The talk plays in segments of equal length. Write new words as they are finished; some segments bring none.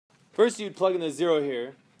First, you'd plug in the 0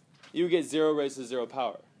 here. You would get 0 raised to 0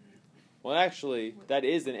 power. Well, actually, that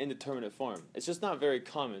is an indeterminate form. It's just not very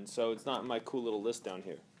common, so it's not in my cool little list down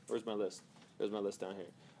here. Where's my list? There's my list down here.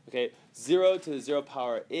 Okay, 0 to the 0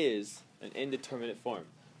 power is an indeterminate form.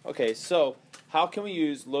 Okay, so how can we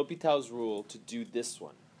use L'Hopital's rule to do this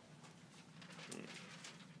one?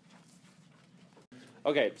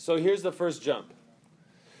 Okay, so here's the first jump.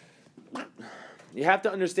 You have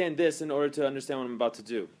to understand this in order to understand what I'm about to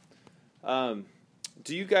do.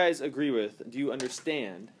 Do you guys agree with, do you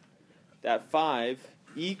understand that 5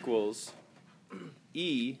 equals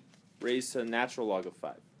e raised to the natural log of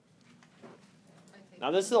 5?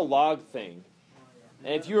 Now this is a log thing.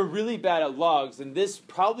 And if you're really bad at logs, then this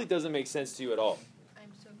probably doesn't make sense to you at all.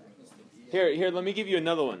 I'm so bad. Here, let me give you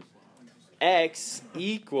another one. X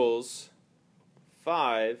equals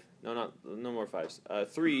 5, no more 5s,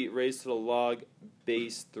 3 raised to the log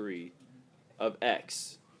base 3 of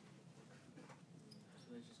x.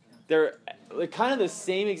 They're kind of the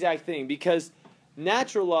same exact thing because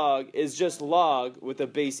natural log is just log with a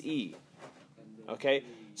base e. Okay?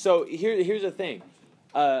 So here's the thing.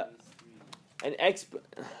 A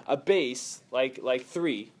base, like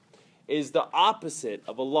 3, is the opposite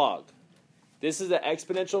of a log. This is an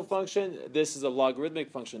exponential function. This is a logarithmic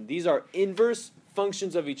function. These are inverse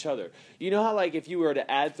functions of each other. You know how, like, if you were to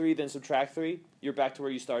add 3 then subtract 3, you're back to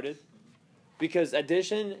where you started? Because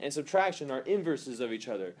addition and subtraction are inverses of each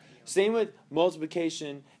other. Same with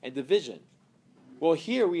multiplication and division. Well,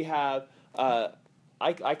 here we have,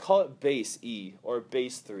 I call it base e, or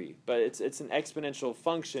base 3, but it's an exponential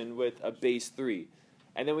function with a base 3.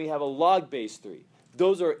 And then we have a log base 3.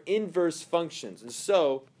 Those are inverse functions, and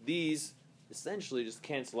so these essentially just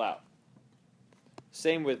cancel out.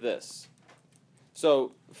 Same with this.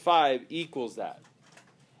 So 5 equals that.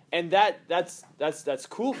 And that's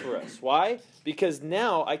cool for us. Why? Because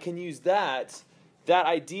now I can use that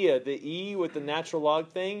idea, the e with the natural log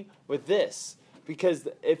thing, with this. Because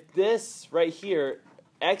if this right here,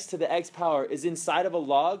 x to the x power, is inside of a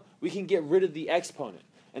log, we can get rid of the exponent.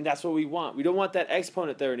 And that's what we want. We don't want that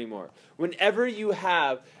exponent there anymore. Whenever you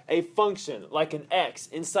have a function like an x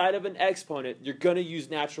inside of an exponent, you're going to use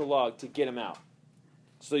natural log to get them out.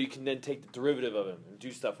 So you can then take the derivative of them and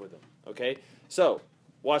do stuff with them. Okay? So,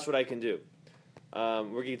 watch what I can do.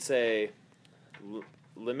 We're going to say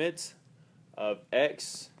limit of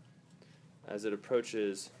x as it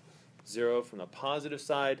approaches 0 from the positive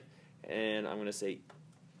side. And I'm going to say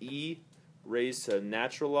e raised to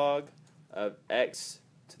natural log of x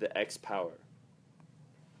to the x power.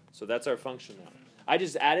 So that's our function now. I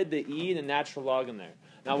just added the e and the natural log in there.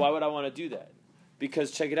 Now, why would I want to do that?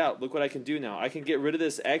 Because check it out. Look what I can do now. I can get rid of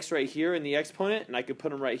this x right here in the exponent, and I can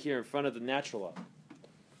put them right here in front of the natural log,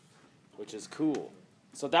 which is cool.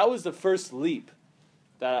 So that was the first leap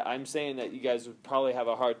that I'm saying that you guys would probably have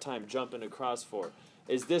a hard time jumping across for,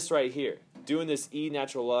 is this right here, doing this e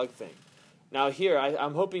natural log thing. Now here,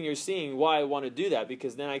 I'm hoping you're seeing why I want to do that,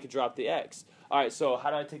 because then I could drop the x. All right, so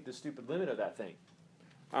how do I take the stupid limit of that thing?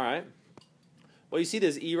 All right. Well, you see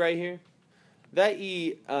this e right here? That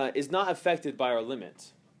e is not affected by our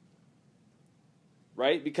limit,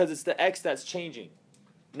 right? Because it's the x that's changing,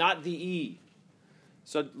 not the e.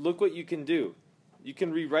 So look what you can do. You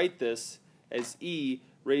can rewrite this as e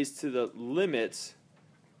raised to the limit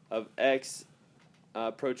of x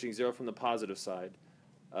approaching 0 from the positive side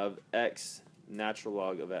of x natural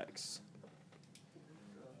log of x.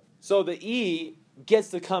 So the e gets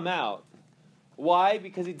to come out. Why?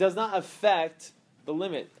 Because it does not affect the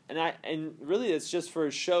limit. And really it's just for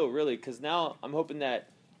a show, really, because now I'm hoping that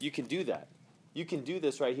you can do that. You can do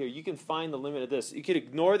this right here. You can find the limit of this. You could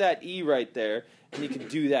ignore that e right there, and you can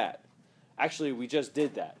do that. Actually, we just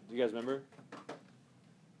did that. Do you guys remember?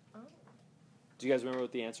 Do you guys remember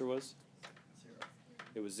what the answer was? 0.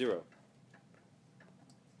 It was 0.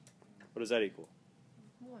 What does that equal?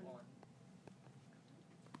 1.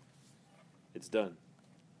 It's done.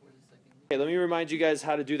 Okay, let me remind you guys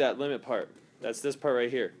how to do that limit part. That's this part right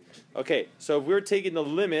here. Okay, so if we're taking the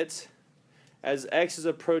limit as x is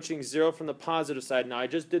approaching 0 from the positive side. Now, I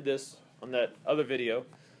just did this on that other video.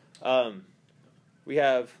 We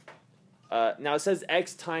have, now it says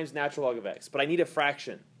x times natural log of x, but I need a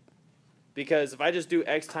fraction. Because if I just do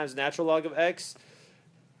x times natural log of x,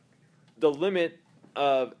 the limit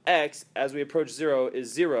of x as we approach 0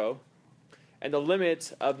 is 0. And the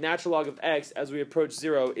limit of natural log of x as we approach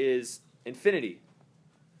 0 is infinity.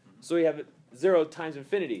 So we have 0 times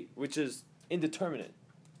infinity, which is indeterminate.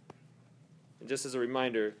 And just as a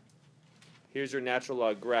reminder, here's your natural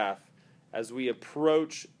log graph. As we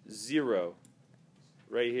approach 0,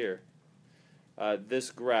 right here,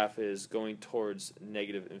 this graph is going towards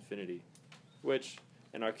negative infinity, which,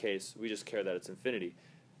 in our case, we just care that it's infinity.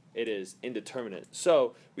 It is indeterminate.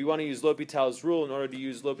 So we want to use L'Hopital's rule. In order to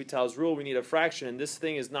use L'Hopital's rule, we need a fraction, and this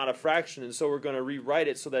thing is not a fraction, and so we're going to rewrite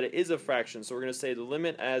it so that it is a fraction. So we're going to say the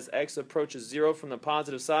limit as x approaches 0 from the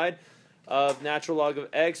positive side of natural log of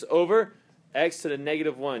x over x to the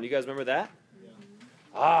negative 1. You guys remember that?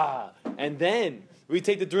 Yeah. And then we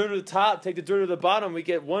take the derivative of the top, take the derivative of the bottom, we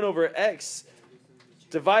get 1 over x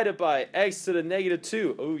divided by x to the negative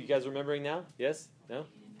 2. Oh, you guys remembering now? Yes? No?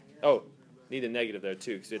 Oh. Need a negative there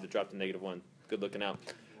too, because we had to drop the negative 1. Good looking out.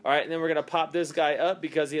 All right, and then we're going to pop this guy up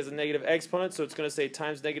because he has a negative exponent, so it's going to say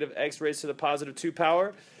times negative x raised to the positive 2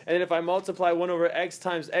 power. And then if I multiply 1 over x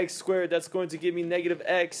times x squared, that's going to give me negative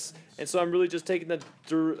x. And so I'm really just taking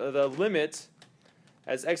the limit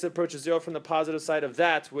as x approaches 0 from the positive side of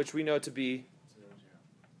that, which we know to be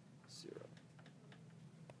 0.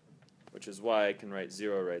 Which is why I can write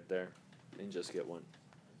 0 right there and just get 1.